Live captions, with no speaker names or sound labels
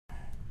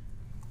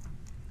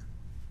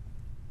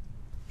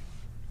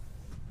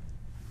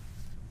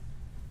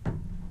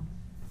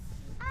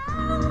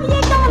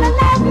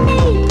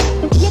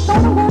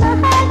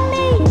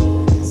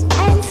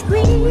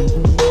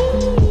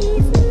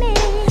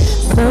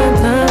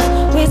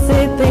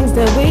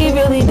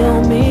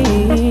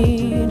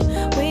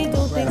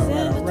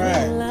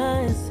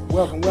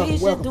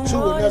welcome to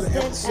another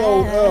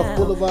episode of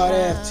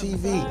Blvdave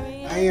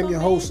TV. I am your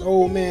host,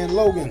 Old Man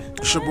Logan.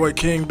 It's your boy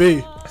King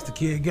B. It's the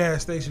kid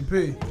Gas Station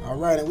P. All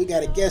right, and we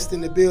got a guest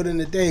in the building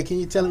today. Can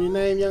you tell him your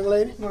name, young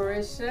lady?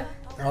 Mrisha.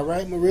 All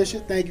right,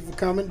 Mrisha, thank you for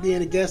coming,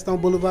 being a guest on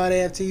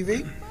Blvdave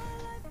TV.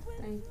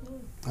 Thank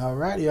you. All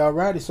righty.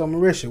 So,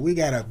 Mrisha, we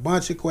got a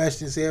bunch of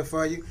questions here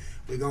for you.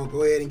 We're going to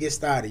go ahead and get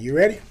started. You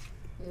ready?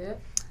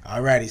 Yep.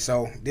 All righty.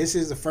 So, this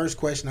is the first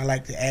question I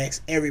like to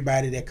ask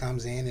everybody that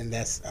comes in, and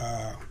that's,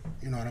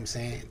 you know what I'm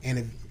saying,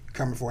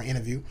 coming for an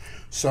interview.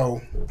 So,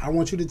 I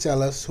want you to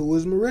tell us, who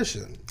is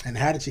Mrisha, and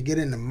how did you get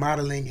into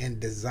modeling and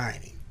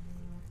designing?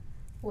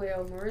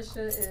 Well,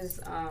 Mrisha is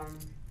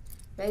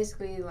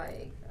basically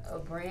like a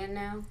brand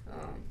now.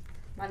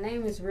 My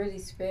name is really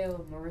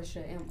spelled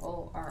Mrisha,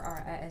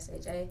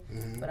 Morrisha,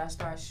 but I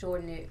started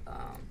shortening it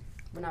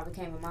when I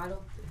became a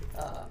model.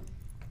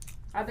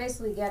 I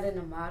basically got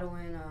into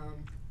modeling.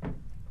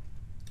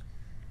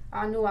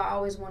 I knew I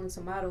always wanted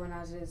to model, and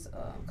I just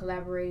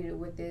collaborated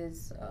with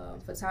this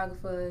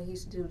photographer. He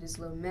used to do this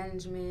little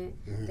management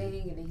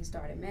thing, and then he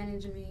started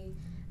managing me.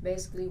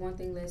 Basically, one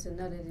thing led to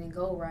another. It didn't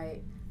go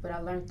right, but I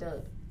learned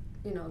the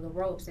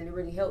ropes, and it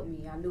really helped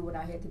me. I knew what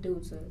I had to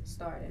do to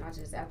start, and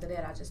after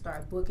that, I just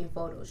started booking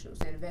photo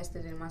shoots,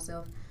 invested in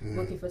myself,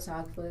 booking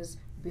photographers,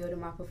 building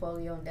my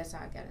portfolio, and that's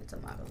how I got into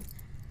modeling.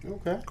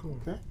 Okay, cool.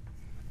 Okay.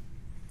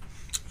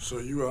 So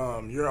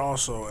you're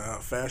also a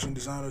fashion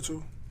designer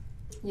too?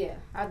 Yeah,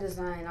 I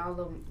design all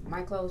of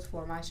my clothes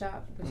for my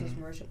shop, which is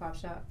Mrisha Pop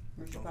Shop,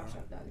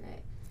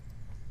 MrishaPopShop.net.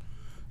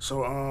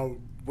 So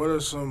what are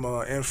some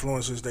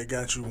influences that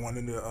got you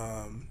wanting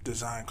to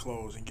design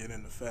clothes and get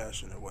into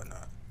fashion and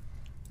whatnot?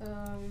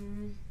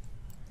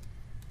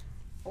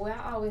 Well,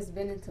 I always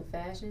been into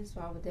fashion,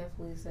 so I would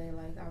definitely say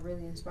like I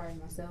really inspired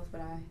myself.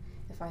 But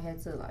if I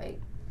had to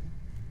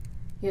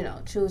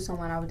choose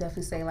someone, I would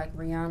definitely say like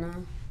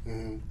Rihanna.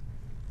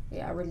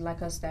 Yeah, I really like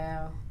her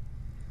style.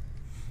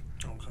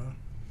 Okay.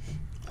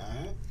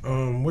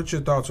 All right. What's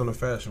your thoughts on the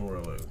fashion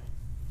world lately?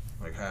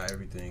 Like how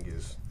everything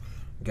is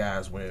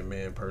guys wearing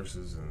man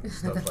purses and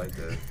stuff like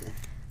that.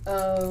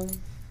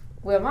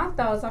 Well, my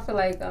thoughts, I feel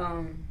like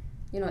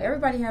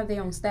everybody have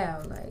their own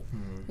style, like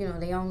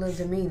their own little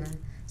demeanor.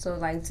 So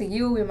like to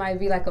you, it might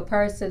be like a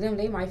purse. To them,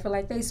 they might feel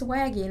like they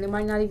swaggy, and it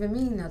might not even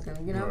mean nothing,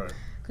 Right.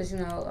 Because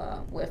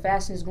where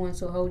fashion is going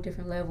to a whole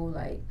different level,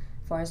 like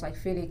as far as like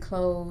fitted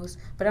clothes.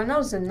 But I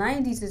noticed the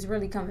 '90s is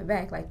really coming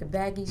back, like the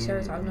baggy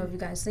shirts. I don't know if you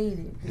guys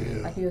seen it.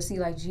 Yeah. Like you'll see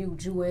like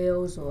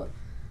Jewels or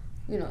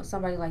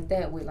somebody like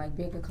that with like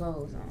bigger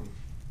clothes on.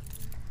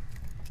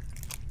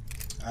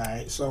 All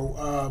right.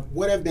 So,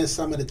 what have been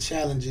some of the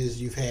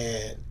challenges you've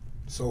had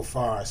so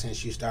far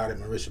since you started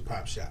Mrisha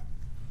Pop Shop?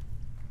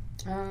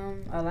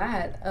 A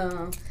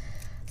lot.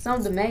 Some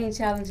of the main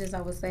challenges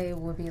I would say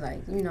would be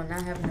like,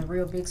 not having a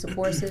real big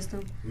support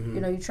system.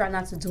 You try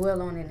not to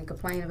dwell on it and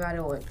complain about it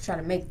or try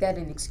to make that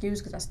an excuse,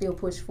 because I still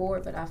push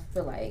forward, but I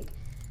feel like,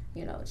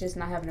 just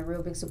not having a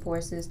real big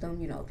support system.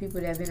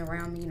 People that have been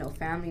around me,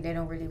 family, they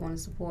don't really want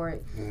to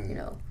support.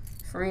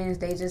 Friends,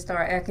 they just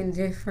start acting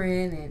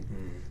different, and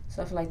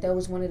so I feel like that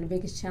was one of the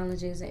biggest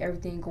challenges, and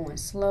everything going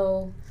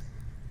slow.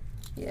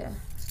 Yeah,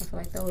 so I feel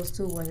like those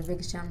two were the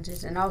biggest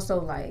challenges, and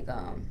also like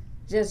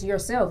just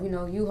yourself,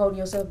 you holding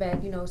yourself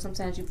back.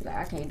 Sometimes you feel like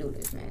I can't do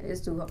this, man.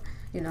 It's too hard,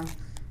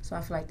 So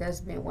I feel like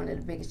that's been one of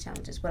the biggest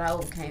challenges, but I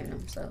overcame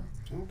them. So.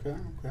 Okay.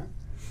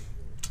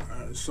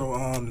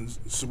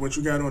 So what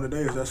you got on today,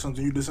 is that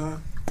something you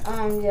designed?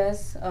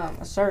 Yes,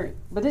 a shirt,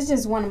 but it's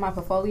just one of my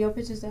portfolio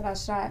pictures that I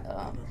shot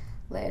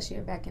last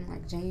year, back in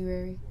like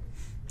January.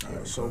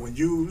 So when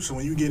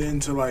you get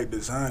into like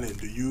designing,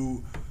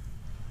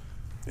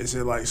 is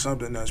it like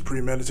something that's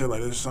premeditated,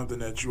 like is it something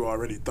that you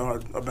already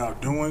thought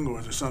about doing,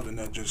 or is it something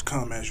that just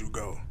come as you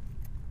go?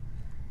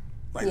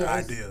 Like the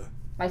idea.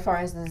 Like far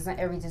as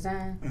every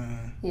design?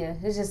 Yeah,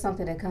 it's just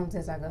something that comes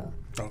as I go.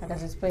 Okay. Like I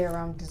just play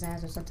around with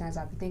designs, or sometimes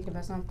I'll be thinking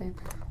about something,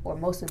 or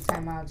most of the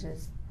time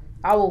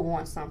I will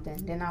want something,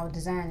 then I will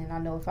design, and I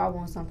know if I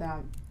want something,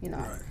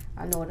 Right.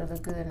 I know it'll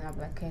look good, and I'll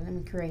be like, okay, let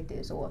me create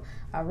this. Or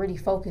I really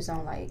focus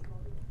on like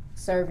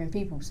serving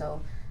people,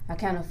 so I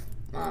kind of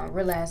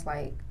realized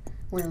like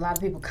when a lot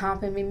of people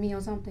compliment me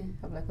on something,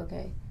 I'm like,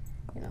 okay,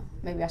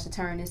 maybe I should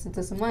turn this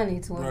into some money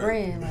to a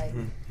brand, like.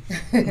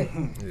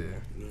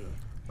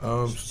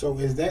 Yeah. So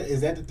is that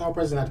the thought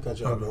process? Not to cut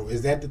you off, though.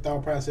 Is that the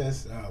thought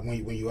process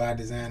when you are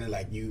designing?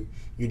 Like you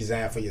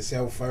design for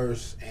yourself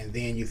first, and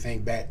then you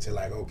think back to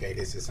like, okay,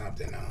 this is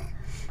something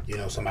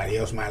somebody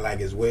else might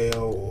like as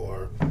well,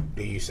 or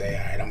do you say,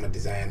 all right, I'm gonna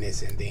design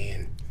this and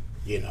then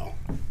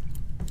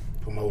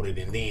promote it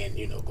and then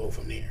go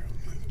from there?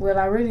 Well,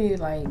 I really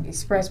like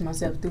express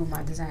myself through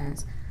my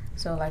designs.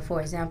 So like for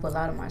example, a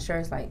lot of my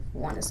shirts like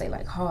want to say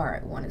like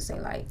hard, want to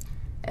say like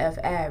F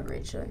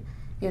average, or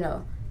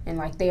and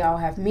like they all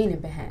have meaning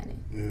behind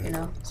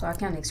it, So I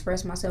kind of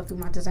express myself through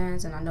my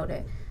designs, and I know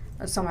that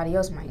somebody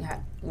else might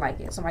like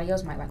it. Somebody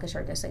else might like a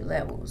shirt that say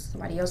levels.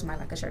 Somebody else might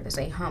like a shirt that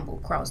say humble,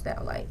 crossed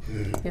out, like,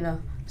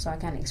 So I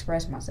kind of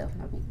express myself,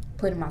 and I be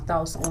putting my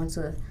thoughts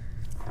onto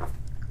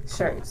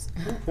shirts.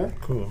 Okay,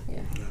 cool.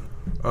 Yeah.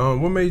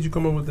 What made you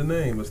come up with the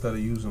name instead of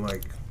using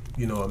like,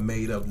 you know, a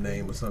made up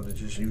name or something?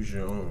 Just use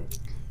your own.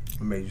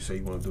 What made you say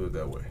you want to do it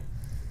that way?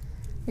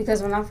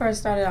 Because when I first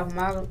started off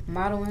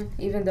modeling,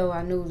 even though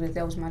I knew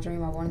that was my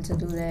dream, I wanted to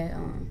do that.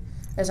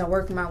 As I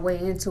worked my way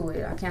into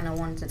it, I kind of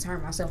wanted to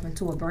turn myself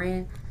into a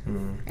brand.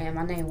 And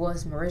my name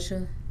was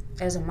Mrisha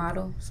as a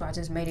model, so I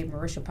just made it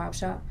Mrisha Pop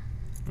Shop.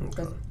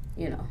 Because,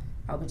 you know,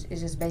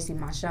 it's just basically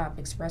my shop,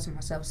 expressing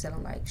myself,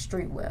 selling like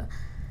streetwear.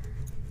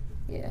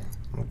 Yeah.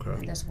 Okay.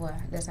 And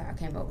that's how I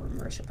came up with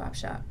Mrisha Pop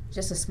Shop.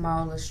 Just a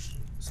smaller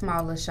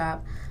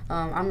shop.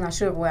 I'm not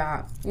sure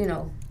where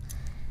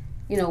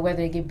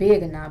whether it get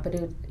big or not, but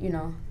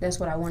that's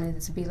what I wanted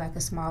it to be, like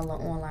a smaller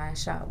online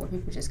shop where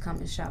people just come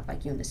and shop,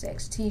 like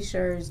unisex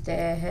T-shirts,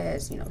 dad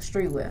hats,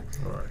 streetwear.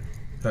 All right.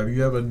 Have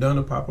you ever done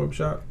a pop-up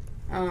shop?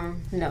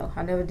 No,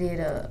 I never did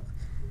a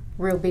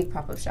real big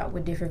pop-up shop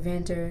with different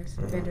vendors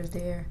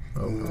there,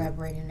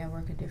 collaborating,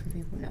 networking, different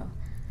people. No.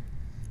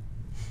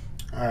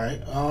 All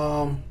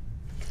right.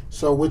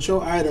 So with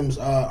your items,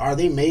 are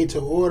they made to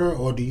order,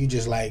 or do you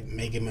just like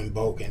make them in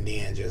bulk and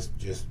then just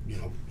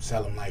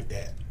sell them like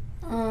that?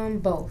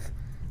 Both.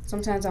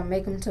 Sometimes I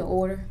make them to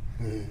order,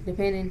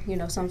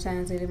 depending.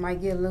 Sometimes it might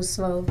get a little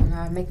slow, and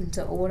I make them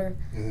to order,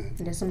 and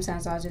then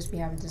sometimes I'll just be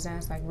having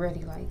designs like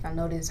ready, like I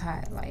know this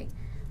hot, like,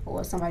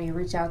 or somebody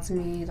reach out to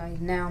me. Like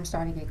now I'm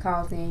starting to get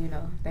calls in.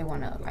 They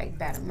want to like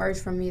buy the merch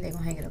from me. They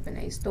gonna hang it up in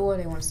their store.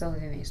 They want to sell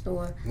it in their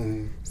store.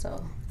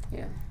 So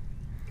yeah.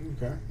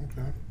 Okay.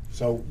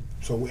 So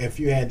if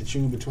you had to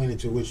choose between the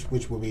two,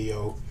 which would be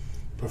your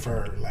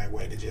preferred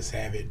way to just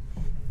have it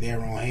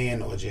there on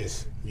hand, or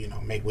just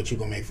make what you're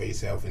gonna make for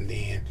yourself, and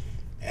then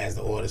as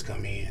the orders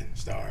come in,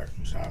 start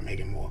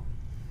making more?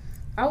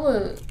 I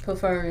would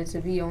prefer it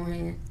to be on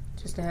hand,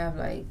 just to have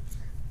a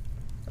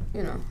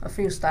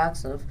few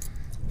stocks of,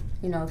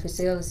 if it's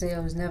sale to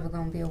sale, it's never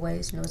gonna be a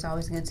waste. It's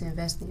always good to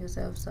invest in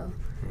yourself. So.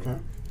 Okay.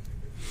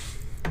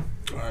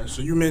 All right.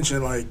 So you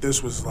mentioned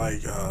this was I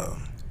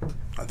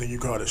think you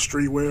call it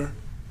streetwear.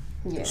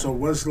 Yeah. So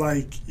what's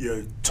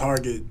your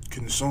target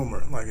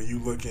consumer? Are you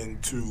looking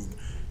to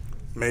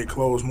make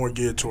clothes more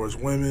geared towards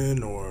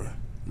women or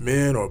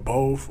men, or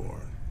both?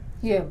 Or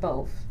yeah,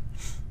 both.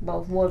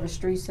 More of a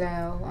street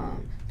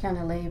style, kind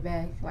of laid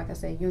back. Like I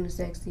said,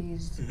 unisex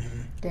tees,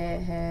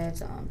 dad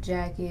hats,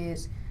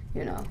 jackets.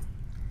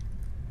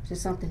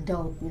 Just something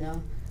dope.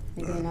 And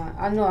then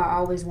I know I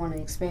always want to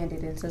expand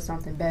it into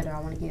something better. I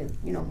want to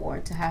get more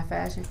into high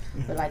fashion.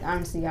 But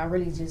honestly, I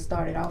really just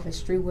started off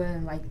as streetwear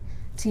and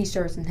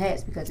T-shirts and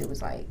hats because it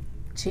was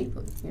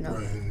cheaper.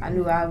 Right. I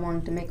knew I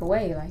wanted to make a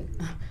way.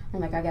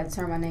 I'm I got to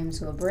turn my name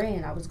into a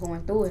brand. I was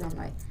going through it. I'm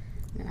man,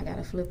 I got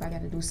to flip. I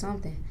got to do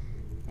something.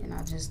 And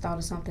I just thought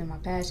of something, my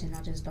passion.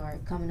 I just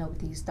started coming up with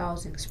these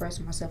thoughts and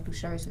expressing myself through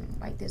shirts. And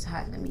I'm this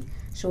hot. Let me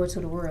show it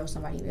to the world.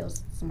 Somebody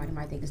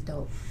might think it's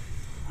dope.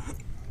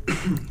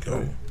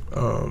 Okay.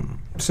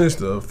 Since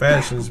the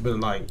fashion's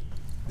been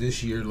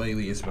this year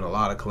lately, it's been a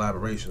lot of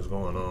collaborations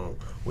going on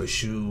with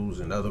shoes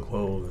and other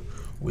clothes.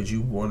 Would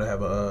you want to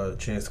have a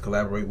chance to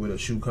collaborate with a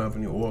shoe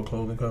company or a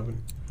clothing company?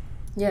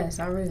 Yes,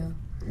 I will.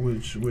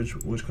 Which companies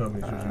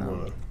would you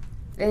want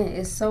to?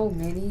 It's so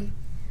many.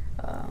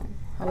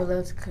 I would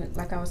love to,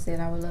 like I said,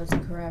 I would love to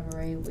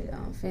collaborate with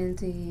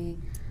Fenty.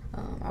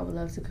 I would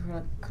love to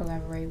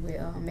collaborate with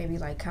maybe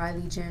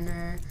Kylie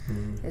Jenner.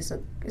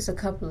 It's a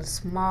couple of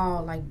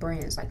small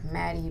brands like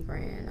Maddie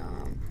brand.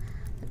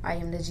 I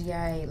Am the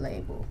GIA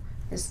label.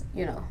 It's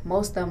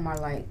most of them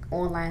are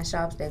online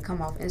shops that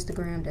come off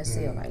Instagram that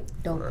sell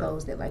dope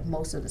clothes that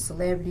most of the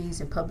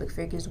celebrities and public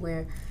figures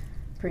wear.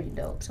 Pretty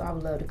dope. So I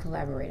would love to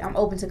collaborate. I'm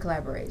open to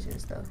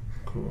collaborations though.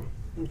 Cool.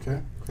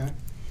 Okay.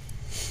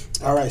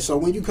 All right. So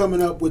when you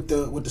coming up with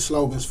the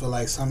slogans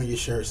for some of your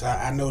shirts,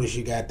 I noticed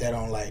you got that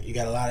on you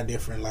got a lot of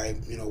different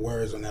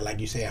words on there,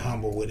 you said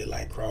humble with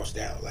it crossed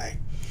out.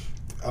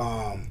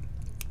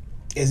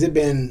 Has it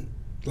been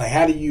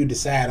how do you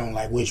decide on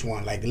which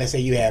one? Let's say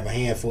you have a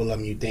handful of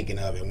them you thinking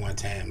of at one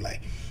time.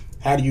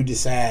 How do you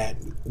decide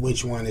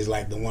which one is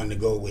the one to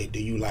go with?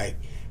 Do you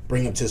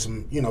bring them to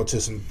some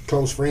to some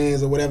close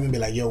friends or whatever and be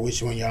yo,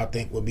 which one y'all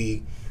think would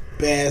be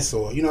best,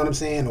 or you know what I'm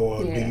saying,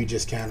 or do you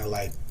just kind of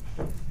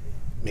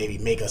maybe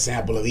make a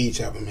sample of each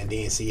of them and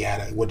then see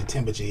what the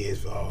temperature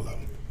is for all of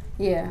them?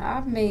 Yeah,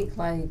 I make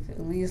at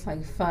least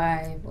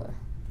 5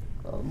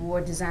 or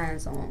more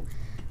designs on,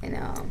 and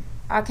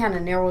I kind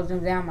of narrow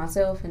them down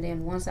myself, and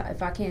then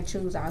if I can't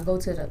choose, I go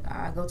to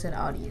the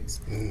audience,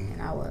 and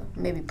I will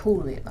maybe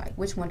pool it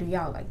which one do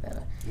y'all like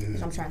better?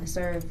 Because I'm trying to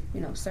serve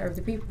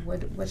the people.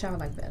 What y'all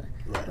like better?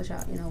 Right. What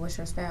y'all what's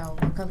your style?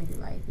 What color you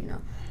like?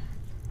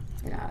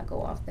 And I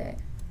go off that.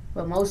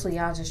 But mostly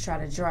I'll just try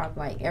to drop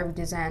every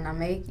design I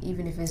make,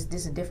 even if it's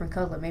this a different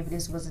color, maybe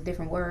this was a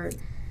different word,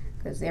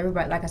 because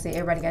everybody, like I said,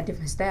 everybody got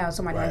different styles.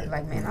 Somebody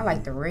might be man, I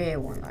like the red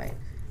one,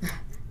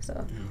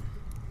 so.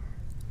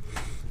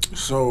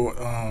 So,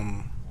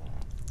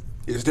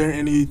 is there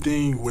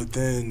anything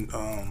within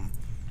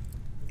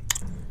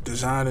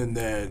designing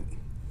that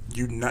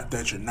you're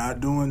not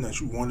doing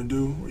that you want to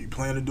do or you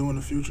plan to do in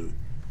the future?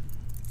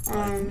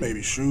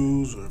 Maybe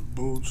shoes or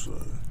boots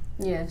or.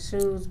 Yeah,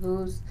 shoes,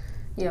 boots.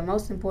 Yeah,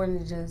 most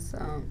important is just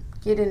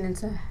getting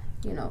into,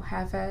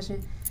 high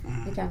fashion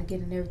and kind of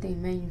getting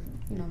everything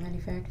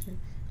manufactured,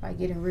 like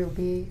getting real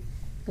big.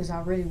 Because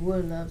I really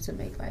would love to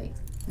make like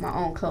my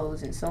own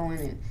clothes and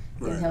sewing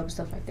and help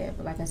stuff like that.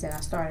 But like I said, I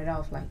started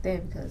off like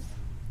that because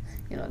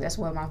that's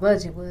what my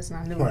budget was, and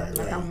I knew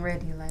I'm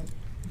ready. Like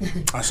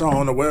I saw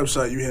on the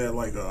website you had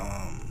like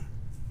a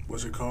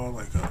what's it called,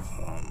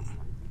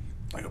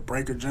 like a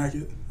breaker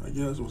jacket, I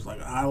guess. It was like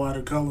a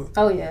highlighter color.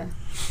 Oh yeah,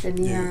 the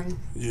neon.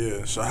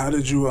 Yeah. So how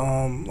did you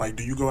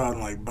do you go out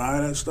and like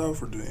buy that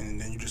stuff, and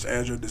then you just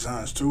add your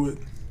designs to it?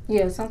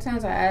 Yeah,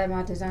 sometimes I add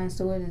my designs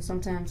to it, and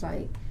sometimes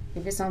like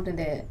if it's something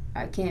that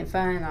I can't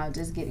find, I'll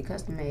just get it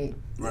custom made.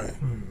 Right.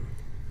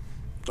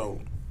 So.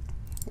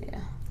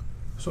 Yeah.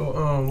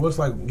 So what's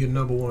like your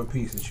number one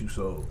piece that you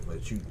sold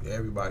that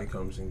everybody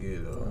comes and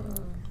get?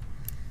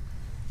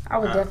 I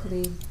would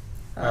definitely.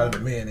 Out of the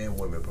men and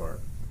women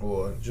part,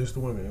 or just the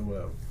women and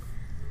whatever.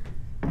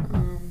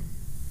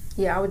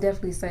 Yeah, I would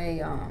definitely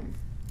say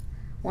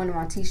one of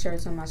my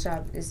T-shirts on my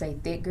shop is say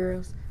 "Thick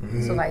Girls,"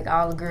 so like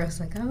all the girls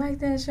like I like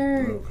that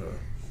shirt. Okay.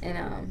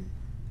 And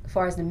as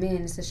far as the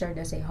men, it's a shirt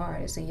that say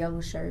 "Hard." It's a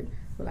yellow shirt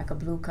with like a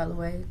blue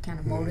colorway, kind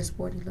of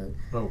motorsporty look.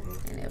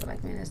 Okay. And they were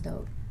like, "Man, that's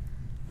dope."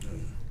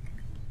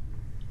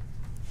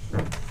 All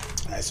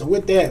right, so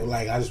with that,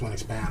 like, I just want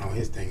to expand on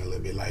his thing a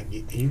little bit. Like,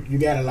 you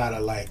got a lot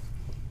of like,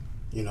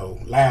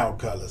 loud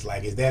colors.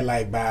 Like, is that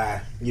like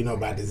by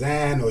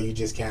design, or you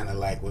just kind of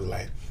like was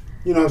like,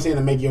 what I'm saying,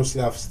 to make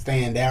yourself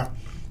stand out?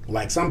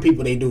 Like some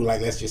people, they do,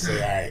 like, let's just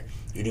say, all right,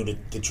 you do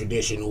the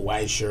traditional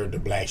white shirt, the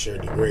black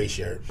shirt, the gray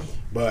shirt.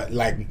 But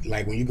like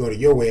when you go to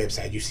your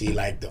website, you see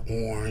like the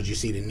orange, you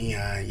see the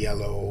neon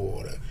yellow,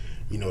 or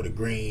the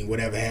green,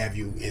 whatever have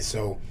you. And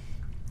so,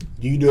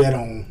 do you do that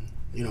on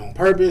on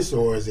purpose,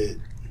 or is it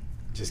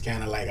just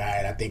kind of like, all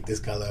right, I think this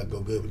color will go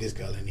good with this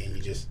color, and then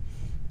you just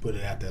put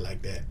it out there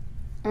like that?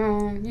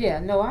 Yeah,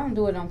 no, I don't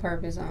do it on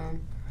purpose.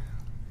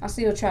 I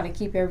still try to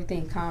keep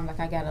everything calm.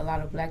 Like I got a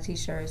lot of black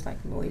T-shirts, like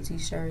Lloyd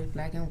T-shirts,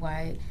 black and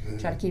white.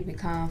 Try to keep it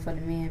calm for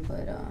the men,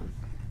 but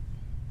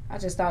I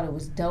just thought it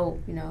was dope,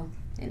 and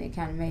it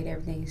kind of made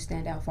everything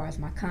stand out as far as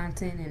my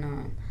content.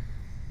 And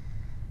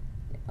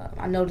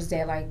I noticed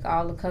that like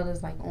all the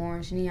colors, like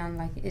orange, neon,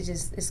 like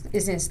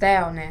it's in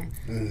style now.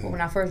 But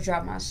when I first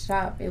dropped my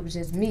shop, it was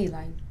just me,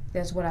 like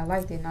that's what I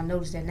liked it, and I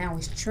noticed that now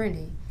it's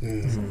trending. So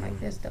I'm like,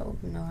 that's dope.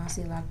 I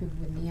see a lot of people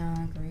with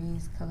neon,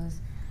 greens, colors.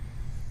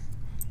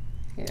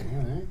 Yeah.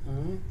 All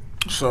right.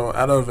 So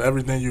out of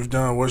everything you've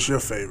done, what's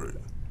your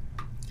favorite?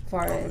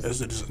 Far as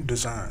the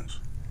designs.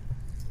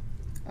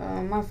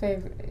 My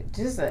favorite,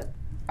 just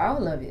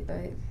all of it.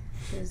 Like,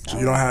 so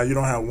you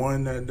don't have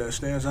one that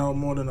stands out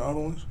more than the other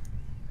ones?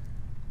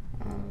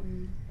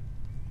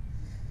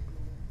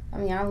 I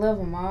mean, I love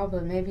them all,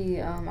 but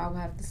maybe I would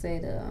have to say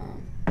the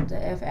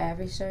F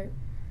Average shirt,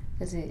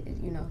 because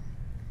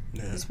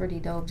it's pretty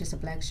dope. Just a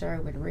black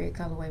shirt with a red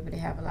colorway, but it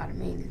have a lot of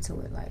meaning to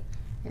it, like,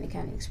 and it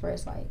kind of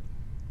express like,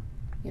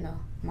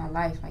 my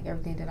life, like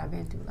everything that I've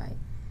been through, like.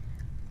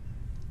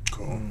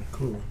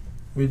 Cool.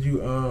 Would you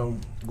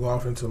go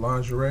off into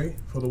lingerie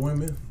for the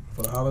women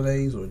for the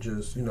holidays, or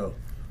just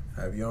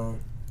have your own?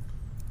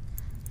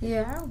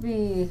 Yeah,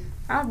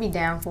 I'll be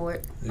down for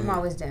it. Yeah. I'm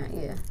always down.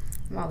 Yeah,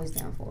 I'm always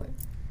down for it.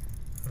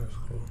 That's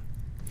cool.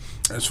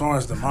 As far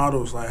as the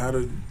models, like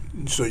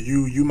so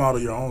you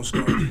model your own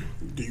stuff.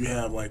 Do you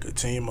have like a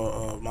team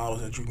of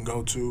models that you can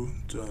go to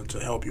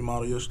help you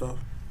model your stuff?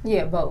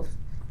 Yeah, both.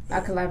 I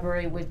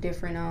collaborate with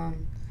different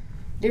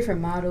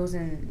models,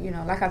 and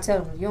like I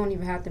tell them, you don't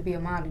even have to be a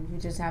model. You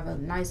just have a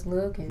nice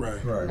look, and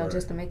right.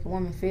 just to make a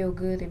woman feel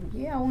good. They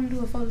be, I want to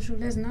do a photo shoot.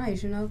 That's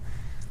nice, and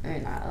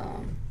I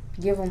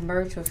give them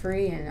merch for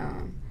free,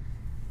 and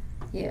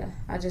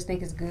I just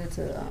think it's good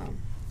to.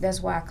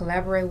 That's why I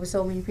collaborate with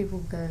so many people,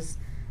 because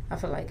I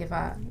feel like if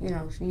I, you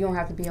don't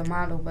have to be a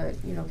model, but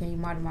can you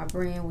model my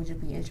brand? Would you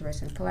be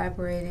interested in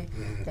collaborating?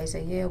 They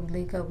say, yeah, we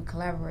link up, we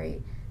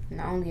collaborate.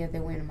 Not only are they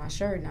wearing my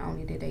shirt, not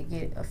only did they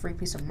get a free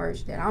piece of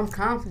merch that I'm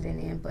confident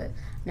in, but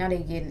now they're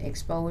getting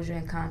exposure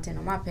and content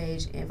on my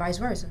page, and vice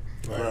versa.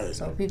 Right.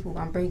 So people,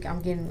 I'm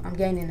gaining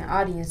an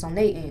audience on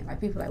their end. Like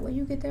people like, where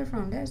you get that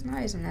from? That's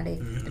nice. And now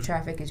the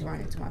traffic is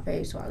running to my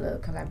page, so I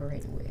love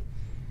collaborating with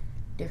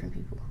different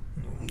people.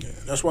 Yeah,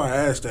 that's why I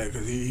asked that,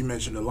 because he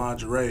mentioned the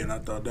lingerie, and I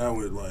thought that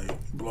would like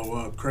blow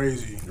up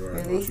crazy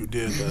if you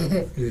did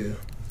that. Yeah.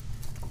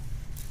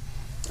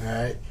 All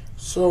right.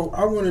 So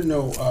I want to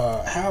know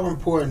how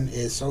important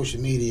is social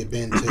media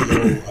been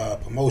to your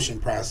promotion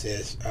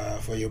process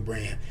for your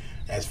brand,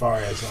 as far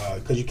as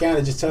because you kind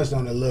of just touched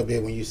on it a little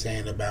bit when you're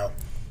saying about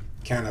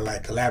kind of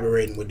like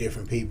collaborating with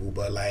different people,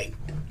 but like,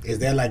 is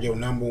that like your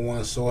number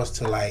one source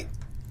to like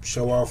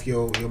show off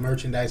your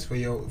merchandise for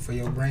your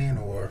brand,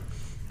 or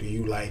do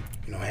you like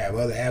have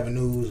other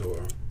avenues?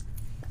 Or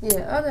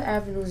other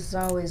avenues is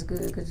always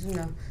good, because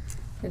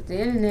if the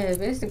internet, if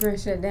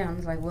Instagram shut down,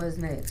 it's like, what's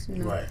next?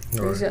 Right.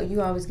 So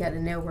you always got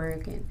to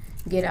network and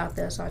get out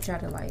there. So I try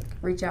to like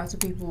reach out to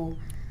people.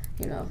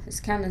 It's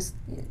kind of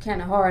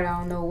hard. I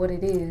don't know what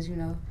it is.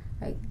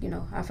 like, you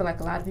know, I feel like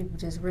a lot of people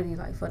just really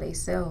like for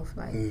themselves,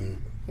 like,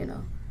 you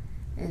know,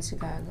 in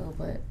Chicago.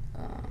 But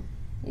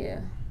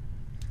yeah.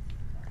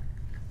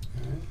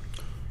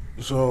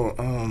 So,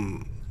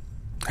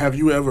 have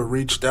you ever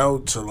reached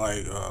out to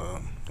like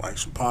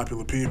some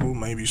popular people,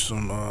 maybe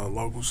some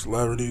local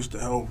celebrities, to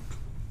help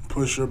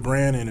push your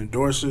brand and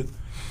endorse it?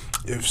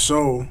 If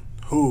so,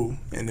 who?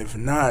 And if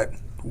not,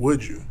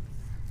 would you?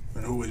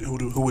 And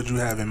who would you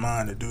have in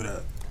mind to do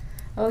that?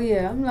 Oh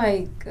yeah, I'm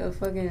like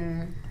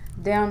fucking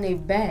down their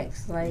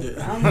backs. Like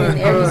I'm in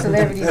every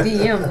celebrity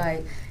DM.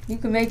 Like you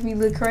can make me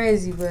look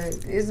crazy,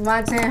 but it's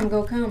my time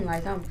to come.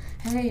 Like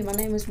hey, my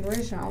name is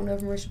Mrisha. I own the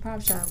Mrisha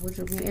Pop Shop. Would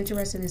you be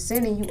interested in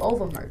sending you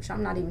over merch?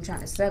 I'm not even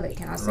trying to sell it.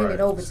 Can I send it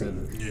over to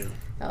you?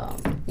 Yeah.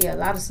 Yeah, a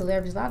lot of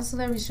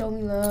celebrities show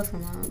me love.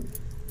 From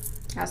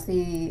I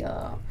see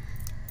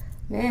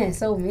man,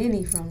 so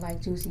many, from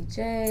like Juicy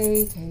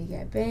J, Katie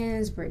Got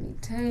Bands, Brittany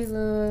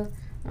Taylor,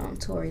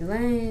 Tory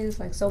Lanez,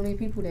 like so many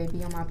people. They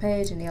be on my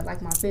page and they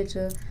like my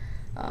picture.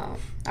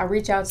 I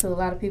reach out to a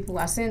lot of people.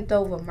 I sent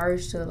over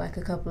merch to like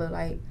a couple of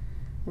like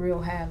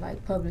real high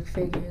like public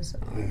figures.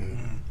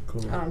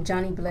 Cool.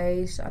 Johnny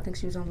Blaze, I think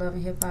she was on Love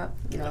and Hip Hop.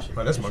 You know,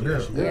 that's my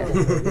girl. Yeah.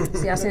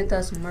 See, I sent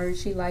her some merch.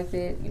 She liked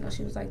it. You know,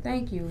 she was like,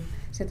 "Thank you."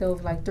 Sent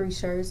over like 3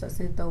 shirts. I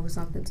sent over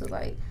something to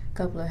like a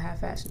couple of high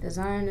fashion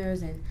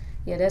designers, and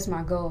yeah, that's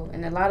my goal.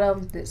 And a lot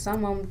of them,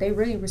 some of them, they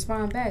really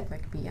respond back.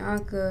 Like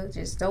Bianca,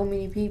 just so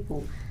many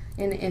people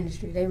in the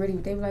industry. They were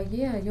like,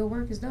 "Yeah, your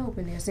work is dope,"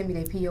 and they'll send me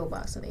their PO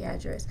box or their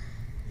address.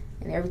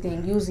 And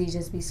everything usually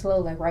just be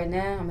slow. Like right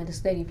now, I'm in a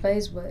steady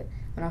place, but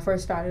when I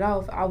first started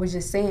off, I was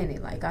just saying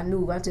it. Like I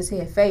knew, I just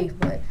had faith,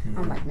 but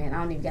I'm like, man,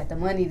 I don't even got the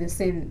money to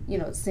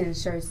send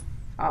shirts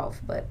off.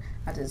 But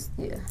I just,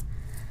 yeah.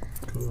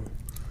 Cool.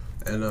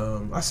 And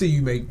I see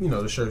you make,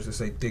 the shirts that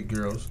say thick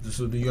girls.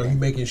 So are you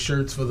making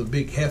shirts for the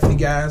big hefty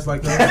guys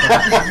like that?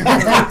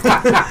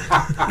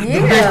 Yeah.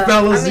 The big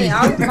fellas. I mean,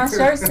 all of my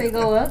shirts, they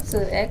go up to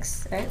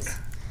XX.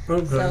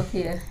 Okay. So,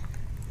 yeah.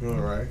 All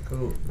right,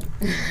 cool.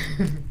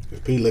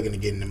 P looking to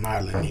get into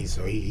modeling,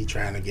 so he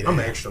trying to get. I'm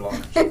extra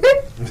large.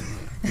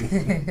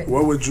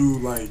 What would you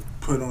like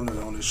put on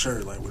the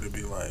shirt? Like, would it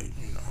be like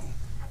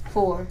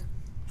for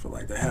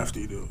like the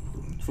hefty dude?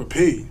 For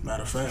P,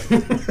 matter of fact.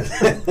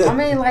 I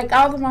mean, like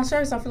all of my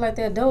shirts, I feel like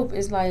they're dope.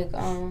 It's like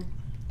you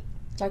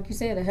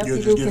said, a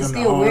hefty dude can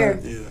still wear.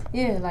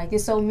 Yeah, like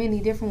it's so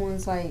many different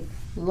ones, like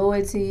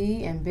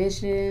loyalty,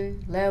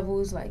 ambition,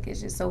 levels. Like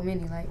it's just so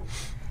many. Like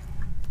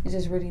it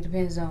just really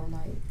depends on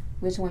like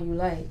which one you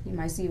like. You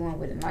might see one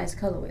with a nice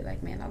colorway.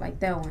 Like, man, I like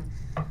that one.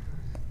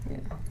 Yeah.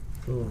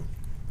 Cool.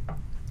 All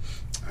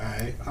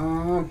right.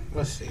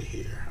 Let's see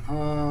here.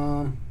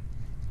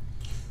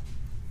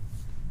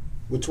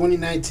 With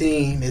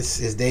 2019,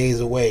 it's days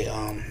away.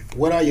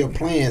 What are your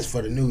plans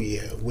for the new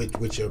year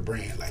with your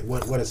brand? Like,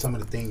 what are some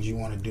of the things you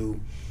want to do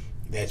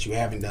that you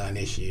haven't done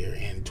this year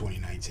in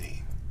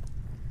 2019?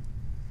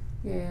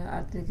 Yeah,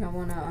 I think I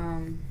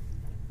wanna.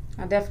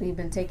 I definitely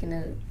been taking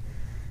a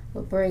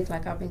break.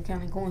 Like I've been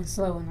kind of going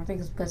slow, and I think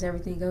it's because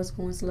everything else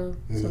going slow.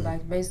 So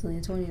like basically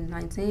in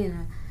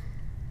 2019,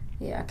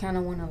 I kind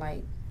of want to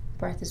like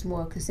practice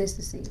more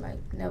consistency, like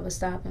never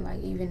stopping,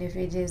 like even if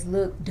it just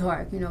looked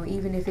dark,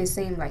 even if it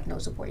seemed like no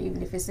support,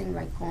 even if it seemed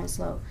like going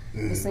slow,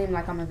 it seemed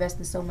like I'm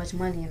investing so much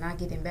money and not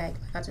getting back.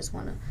 Like I just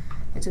want to,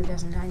 in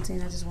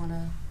 2019, I just want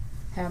to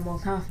have more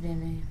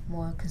confidence and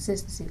more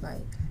consistency,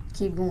 like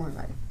keep going,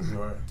 like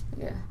right.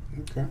 Yeah,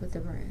 okay. With the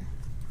brand.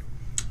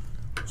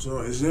 So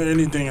is there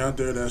anything out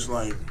there that's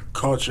like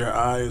caught your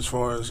eye as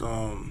far as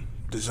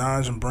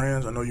designs and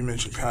brands? I know you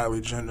mentioned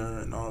Kylie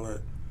Jenner and all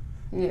that.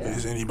 Yeah.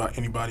 Is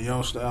anybody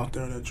else out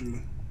there that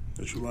you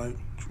like,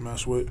 that you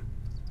mess with?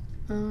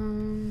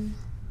 I'm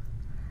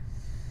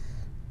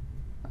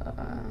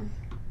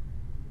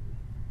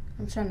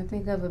trying to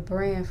think of a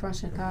brand from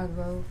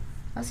Chicago.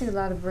 I see a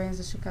lot of brands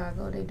in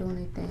Chicago. They doing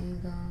their thing.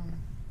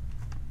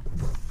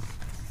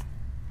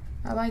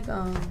 I like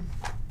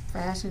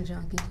Fashion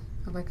Junkie.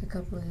 I like a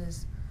couple of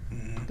his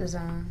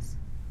designs.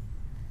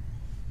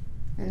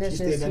 And that's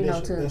just,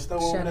 to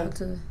shout out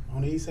to.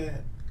 On the east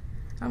side?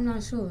 I'm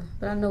not sure,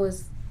 but I know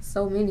it's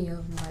so many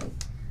of them, like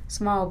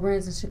small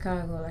brands in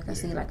Chicago. Like I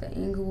see like an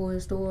Inglewood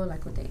store,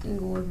 like with the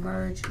Inglewood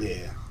merch.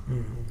 Yeah.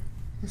 I'm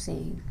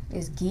seeing,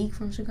 is Geek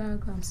from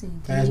Chicago? I'm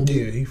seeing Geek.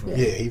 Yeah, he from. Yeah,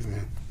 he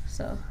from.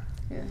 So,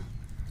 yeah.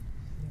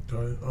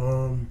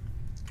 Okay.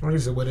 Like I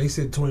said, they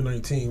said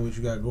 2019, what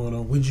you got going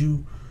on? Would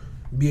you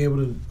be able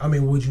to? I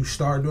mean, would you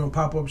start doing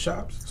pop-up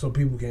shops so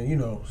people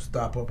can,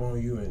 stop up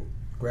on you and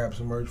grab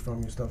some merch from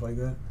you and stuff like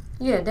that?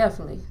 Yeah,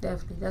 definitely.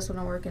 That's what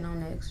I'm working on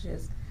next.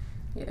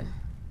 Yeah.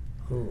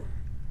 Cool.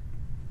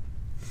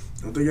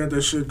 Don't they got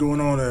that shit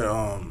going on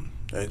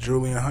at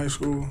Julian High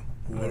School?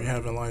 They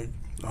having like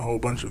a whole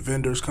bunch of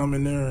vendors come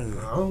in there. And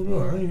I don't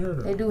know. I ain't heard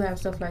of They do have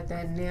stuff like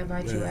that, and they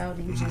invite you out,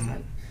 and you just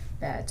like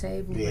buy a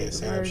table. Yeah,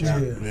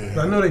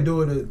 But I know they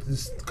do it.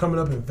 It's coming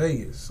up in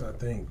Vegas, I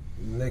think,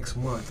 next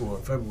month or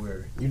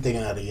February. You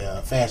thinking of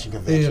the fashion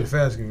convention? Yeah, the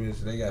fashion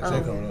convention. They got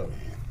that coming up.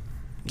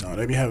 No,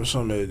 they be having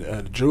something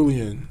at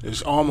Julian.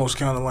 It's almost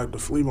kind of like the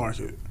flea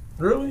market.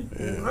 Really?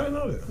 Yeah. I didn't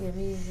know that. Yeah,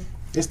 me either.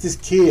 It's this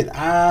kid.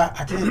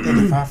 I can't think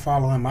if I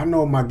follow him. I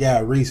know my guy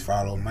Reese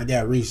follow him. My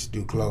guy Reese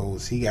do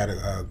clothes. He got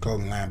a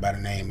clothing line by the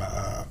name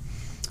of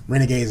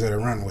Renegades of the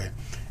Runway.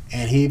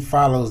 And he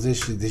follows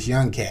this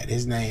young cat.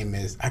 His name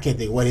is, I can't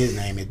think what his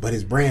name is, but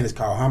his brand is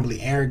called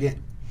Humbly Arrogant.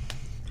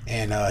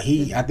 And I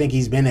think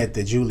he's been at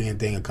the Julian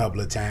thing a couple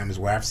of times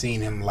where I've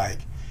seen him like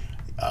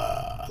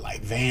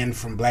Van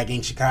from Black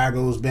Ink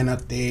Chicago's been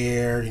up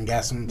there and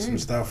got some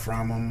stuff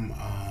from him.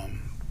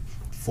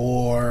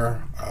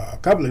 A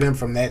couple of them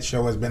from that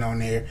show has been on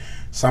there.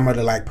 Some of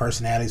the like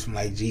personalities from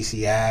like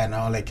GCI and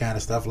all that kind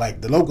of stuff,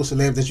 like the local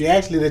celebs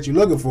that you're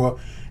looking for.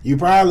 You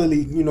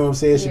probably, you know what I'm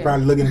saying, should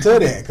probably look into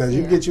that because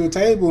you get you a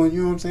table and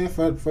you know what I'm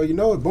saying, for you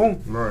know it,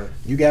 boom. Right.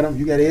 You got them.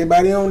 You got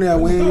everybody on there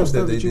wearing your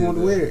stuff that you want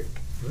to wear.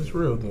 That's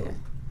real though.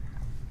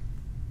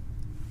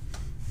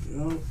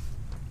 Yeah.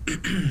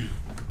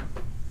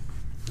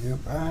 Yep.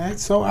 All right.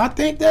 So I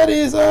think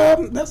that's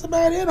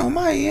about it on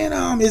my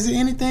end. Is there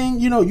anything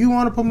you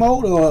want to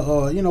promote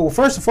or well,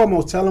 first and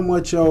foremost, tell them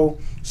what your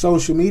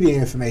social media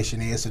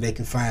information is so they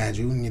can find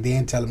you, and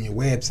then tell them your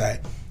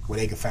website where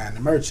they can find the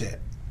merch at.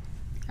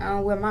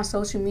 Well, my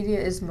social media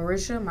is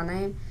Mrisha. My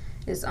name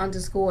is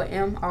 _MRISHA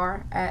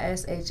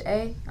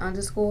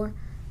 _,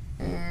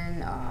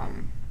 and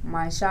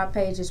my shop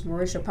page is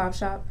Mrisha Pop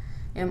Shop,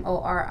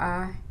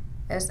 MORISHA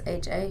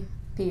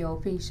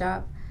POP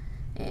shop,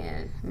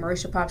 and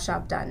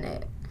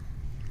MrishaPopShop.net.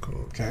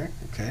 Cool. Okay.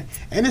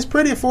 And it's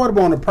pretty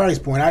affordable on the price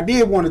point. I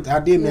did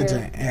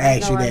mention and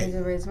ask you I that. need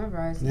to raise my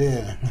prices.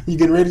 Yeah. You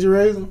getting ready to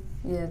raise them?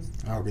 Yes.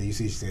 Okay, you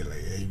see, she said,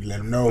 like, hey, you let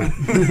them know.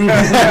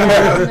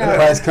 The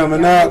price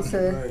coming up.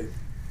 Right.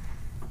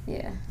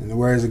 Yeah. In the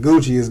words of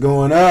Gucci, it's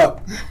going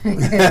up.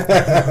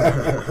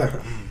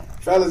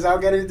 Fellas, y'all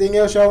got anything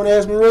else y'all want to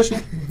ask Mrisha?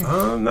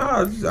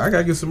 Nah, I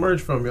gotta get some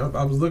merch from you.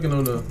 I was looking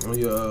on your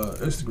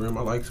Instagram.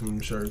 I like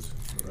some shirts.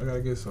 I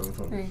gotta get something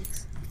from you.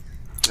 Thanks.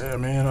 Yeah,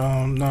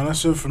 man. No,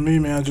 that's it for me,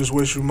 man. I just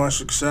wish you much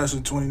success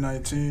in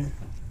 2019.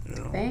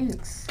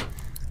 Thanks.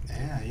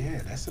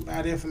 Yeah, that's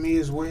about it for me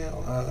as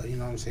well. You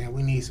know what I'm saying?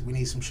 We need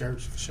some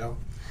shirts for sure.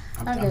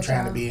 I'm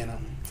trying to be in a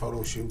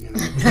photo shoot,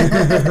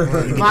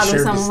 Model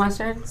some of my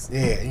shirts?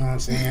 Yeah, you know what I'm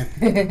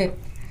saying?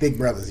 Big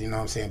brothers, you know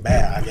what I'm saying?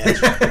 Bad, I got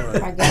you.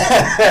 I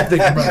got Big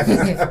brothers.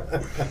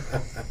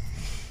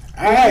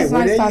 All right, it's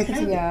nice talking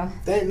to y'all.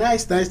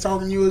 Nice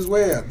talking to you as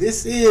well.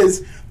 This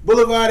is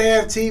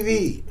Blvdave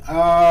TV,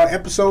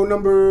 episode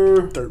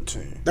number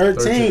 13.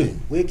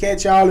 13. We'll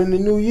catch y'all in the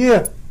new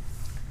year.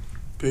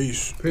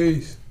 Peace.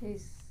 Peace.